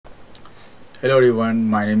Hello everyone,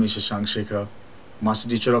 my name is Shashank Shekhar, Master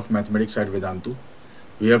Teacher of Mathematics at Vedantu.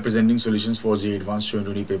 We are presenting solutions for JEE Advanced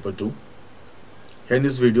 2020 Paper 2. Here in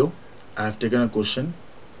this video, I have taken a question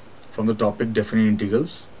from the topic definite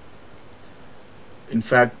integrals. In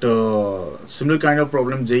fact, similar kind of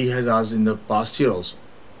problem JEE has asked in the past year also.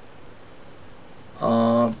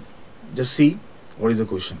 Just see what is the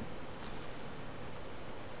question.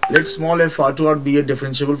 Let small f r2r be a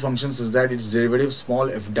differentiable function such that its derivative small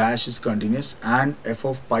f dash is continuous and f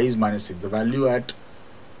of pi is minus if the value at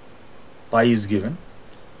pi is given.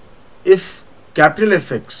 If capital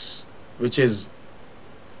Fx, which is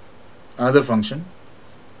another function,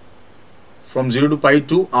 from 0 to pi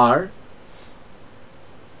to r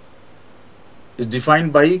is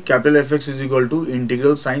defined by capital Fx is equal to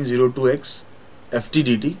integral sine 0 to x ft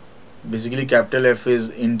dt. Basically, capital F is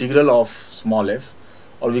integral of small f,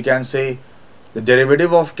 or we can say the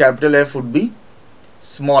derivative of capital F would be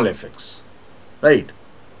small fx, right?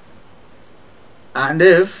 And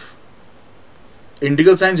if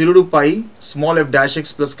integral sine 0 to pi small f dash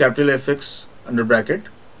x plus capital Fx under bracket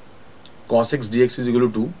cos x dx is equal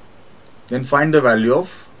to 2, then find the value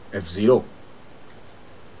of f0.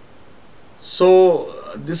 So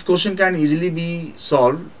this question can easily be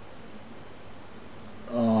solved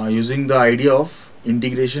using the idea of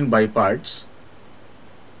integration by parts.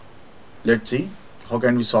 Let's see how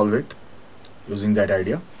can we solve it using that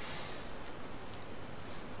idea.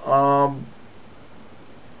 By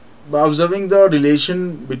observing the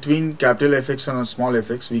relation between capital Fx and small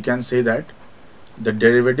fx, we can say that the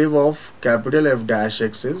derivative of capital F dash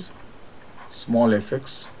x is small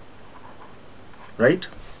fx, right?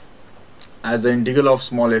 As the integral of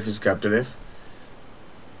small f is capital F.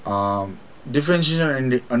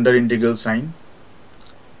 Differentiation under integral sign,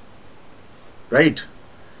 right?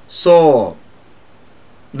 So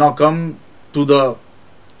now come to the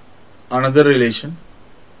another relation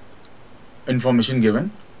information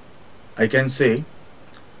given. I can say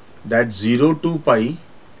that 0 to pi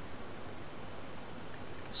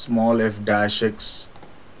small f dash x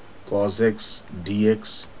cos x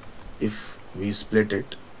dx, if we split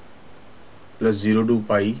it, plus 0 to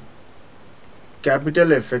pi capital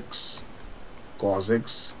Fx cos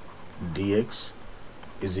x dx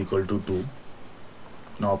is equal to 2.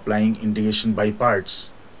 Now applying integration by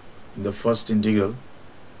parts in the first integral,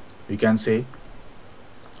 we can say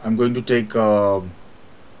I'm going to take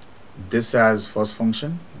this as first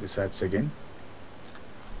function, this as second.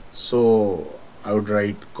 So I would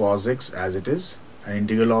write cos x as it is, an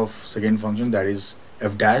integral of second function, that is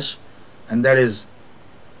f dash, and that is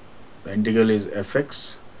the integral is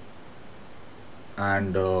fx,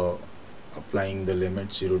 and applying the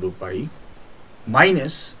limit 0 to pi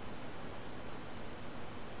minus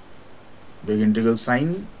big integral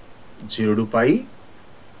sine 0 to pi,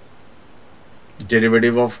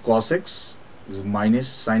 derivative of cos x is minus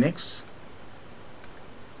sin x,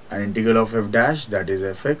 and integral of f dash, that is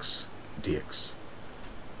fx dx.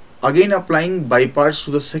 Again applying by parts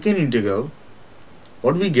to the second integral,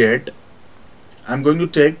 what we get, I'm going to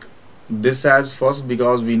take this as first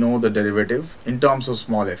because we know the derivative in terms of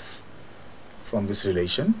small f from this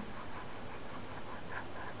relation,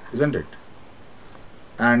 isn't it?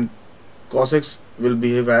 And cos x will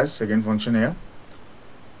behave as second function here,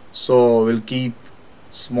 so we'll keep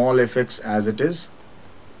small fx as it is,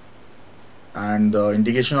 and the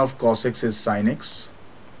integration of cos x is sin x.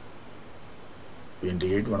 We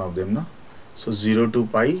integrate one of them now, so 0 to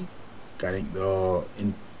pi carrying the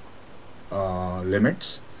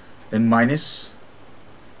limits, then minus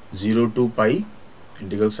 0 to pi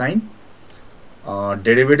integral sine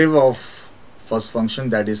derivative of first function,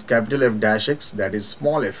 that is capital F dash x, that is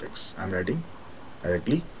small fx, I'm writing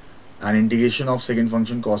directly, and integration of second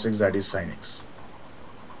function cos x, that is sin x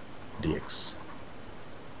dx,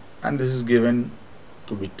 and this is given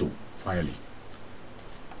to be 2 finally.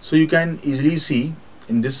 So you can easily see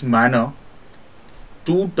in this manner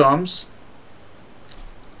two terms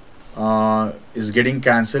is getting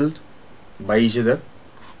cancelled by each other,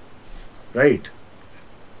 right?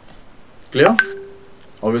 Clear?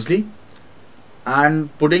 Obviously. And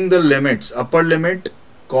putting the limits, upper limit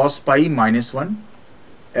cos pi minus 1,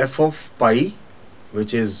 f of pi,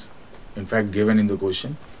 which is in fact given in the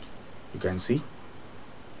question, you can see,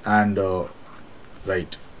 and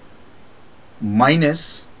right,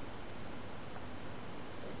 minus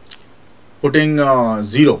putting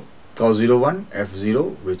 0 cos 0 1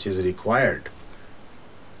 f0, which is required,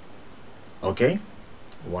 okay,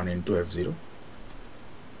 1 into f0,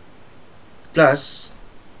 plus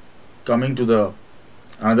coming to the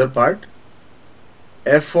another part,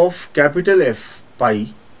 f of capital F pi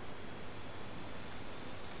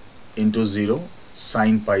into 0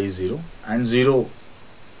 sine pi is 0, and 0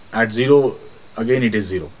 at 0 again it is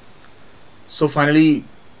 0. So finally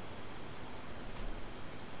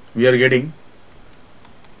we are getting,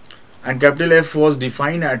 and capital F was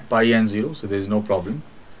defined at pi and 0, so there is no problem.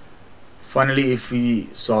 Finally, if we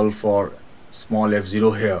solve for small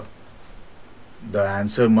f0 here, the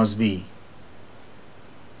answer must be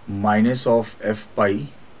minus of f pi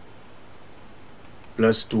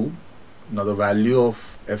plus 2. Now the value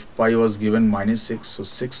of f pi was given minus 6, so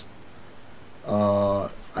 6,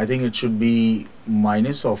 I think it should be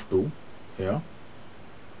minus of 2 here.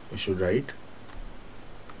 We should write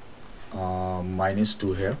minus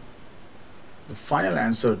 2 here. The final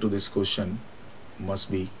answer to this question must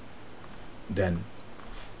be then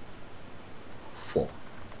 4,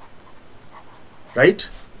 right?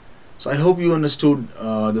 So I hope you understood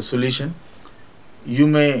the solution. You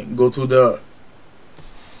may go through the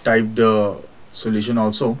typed solution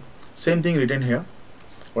also. Same thing written here,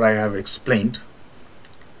 what I have explained.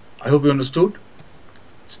 I hope you understood.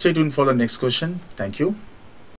 Stay tuned for the next question. Thank you.